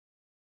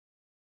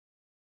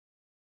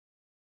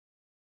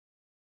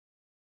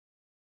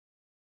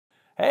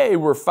Hey,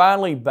 we're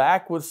finally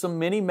back with some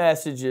mini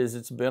messages.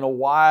 It's been a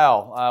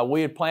while.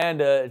 We had planned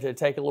to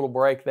take a little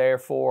break there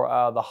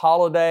for the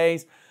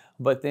holidays,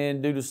 but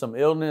then due to some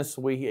illness,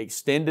 we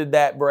extended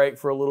that break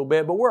for a little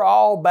bit. But we're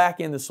all back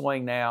in the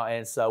swing now,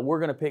 and so we're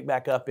going to pick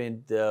back up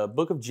in the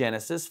book of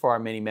Genesis for our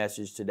mini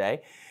message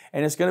today.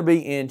 And it's going to be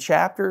in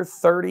chapter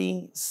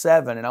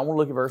 37, and I want to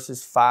look at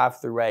verses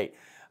 5 through 8.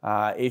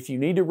 If you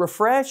need to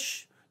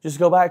refresh, just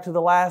go back to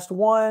the last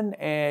one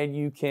and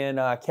you can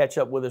catch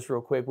up with us real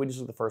quick. We just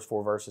looked at the first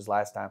 4 verses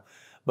last time.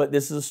 But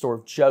this is the story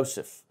of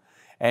Joseph.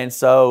 And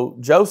so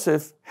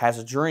Joseph has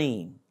a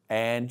dream.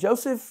 And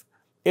Joseph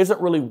isn't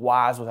really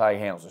wise with how he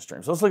handles this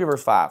dream. So let's look at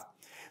verse 5. It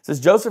says,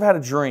 Joseph had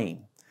a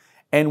dream.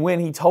 And when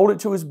he told it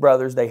to his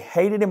brothers, they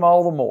hated him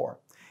all the more.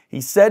 He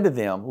said to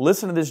them,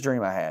 listen to this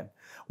dream I had.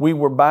 We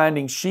were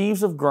binding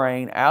sheaves of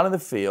grain out in the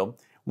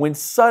field when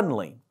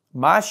suddenly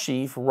my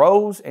sheaf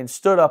rose and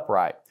stood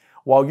upright,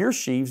 while your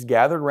sheaves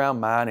gathered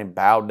around mine and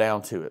bowed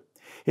down to it.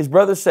 His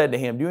brothers said to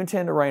him, do you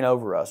intend to reign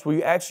over us? Will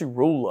you actually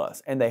rule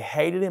us? And they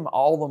hated him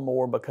all the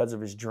more because of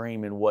his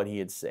dream and what he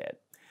had said.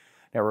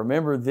 Now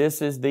remember,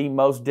 this is the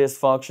most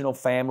dysfunctional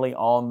family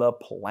on the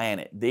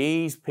planet.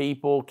 These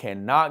people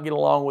cannot get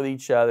along with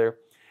each other.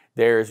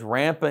 There's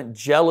rampant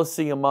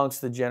jealousy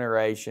amongst the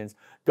generations,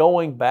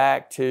 going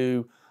back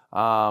to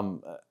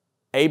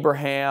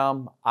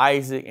Abraham,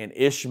 Isaac, and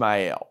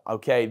Ishmael.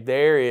 Okay,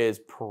 there is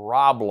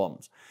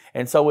problems.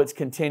 And so it's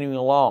continuing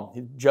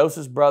along.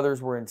 Joseph's brothers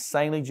were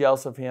insanely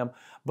jealous of him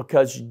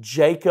because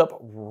Jacob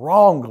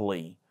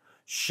wrongly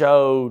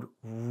showed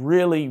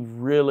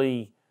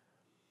really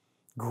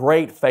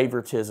great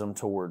favoritism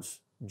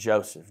towards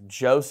Joseph.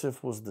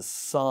 Joseph was the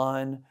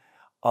son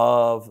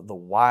of the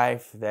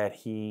wife that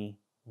he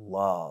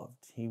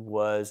loved. He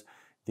was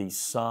the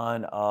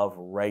son of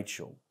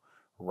Rachel.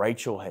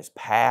 Rachel has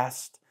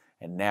passed,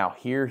 and now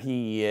here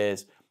he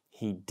is.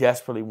 He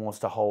desperately wants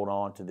to hold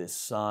on to this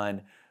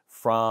son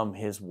from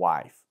his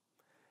wife.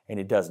 And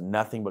it does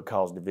nothing but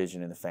cause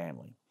division in the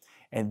family.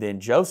 And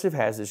then Joseph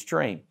has this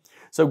dream.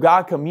 So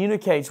God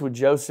communicates with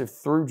Joseph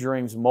through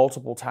dreams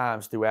multiple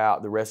times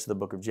throughout the rest of the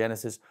book of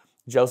Genesis.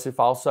 Joseph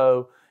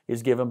also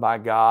is given by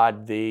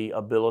God the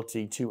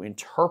ability to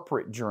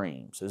interpret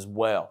dreams as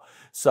well.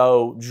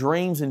 So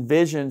dreams and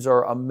visions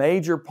are a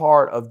major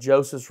part of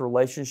Joseph's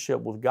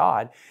relationship with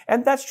God.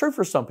 And that's true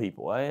for some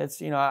people.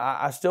 It's,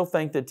 I still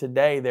think that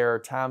today there are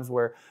times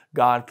where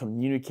God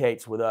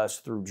communicates with us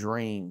through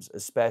dreams,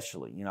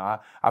 especially.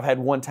 I've had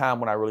one time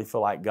when I really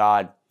feel like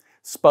God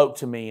spoke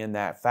to me in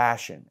that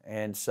fashion.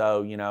 And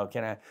so,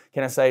 can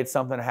I say it's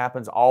something that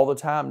happens all the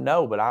time?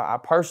 No, but I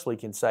personally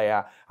can say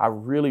I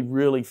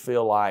really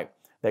feel like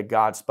that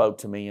God spoke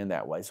to me in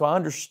that way. So I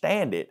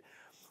understand it,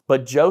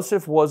 but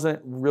Joseph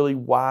wasn't really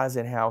wise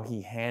in how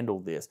he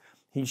handled this.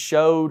 He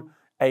showed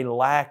a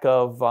lack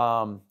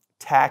of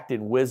tact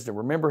and wisdom.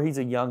 Remember, he's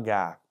a young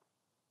guy.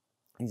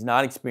 He's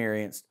not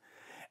experienced.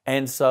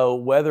 And so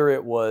whether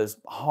it was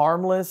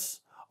harmless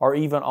or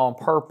even on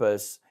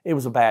purpose, it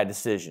was a bad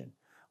decision.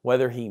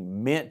 Whether he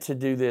meant to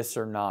do this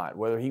or not,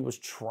 whether he was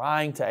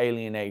trying to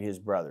alienate his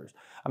brothers.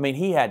 I mean,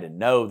 he had to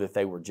know that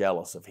they were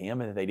jealous of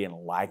him and that they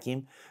didn't like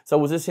him. So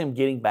was this him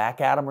getting back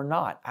at him or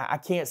not? I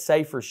can't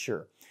say for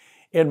sure.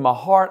 In my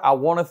heart, I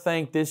want to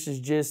think this is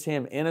just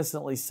him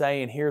innocently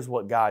saying, here's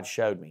what God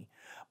showed me.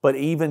 But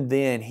even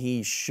then,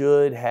 he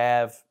should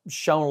have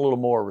shown a little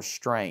more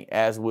restraint,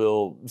 as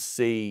we'll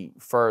see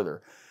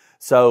further.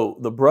 So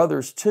the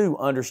brothers too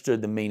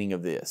understood the meaning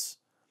of this,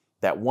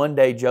 that one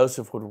day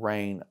Joseph would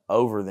reign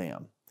over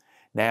them.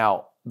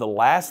 Now, the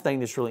last thing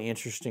that's really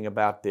interesting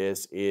about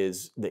this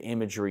is the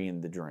imagery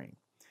in the dream.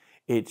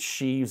 It's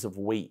sheaves of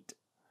wheat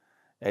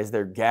as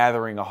they're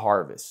gathering a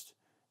harvest,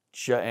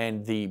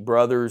 and the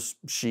brothers'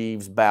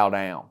 sheaves bow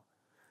down.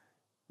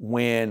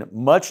 When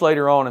much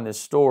later on in this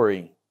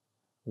story,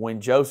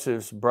 when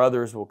Joseph's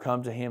brothers will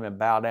come to him and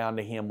bow down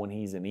to him when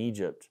he's in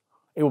Egypt,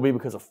 it will be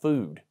because of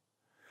food.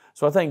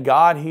 So I think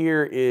God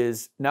here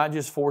is not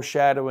just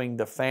foreshadowing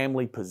the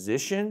family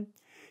position,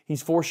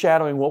 He's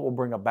foreshadowing what will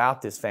bring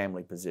about this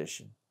family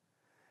position.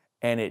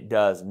 And it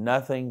does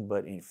nothing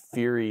but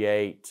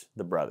infuriate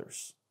the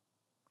brothers.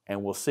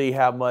 And we'll see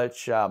how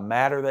much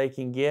matter they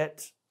can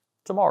get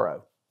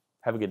tomorrow.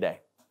 Have a good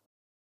day.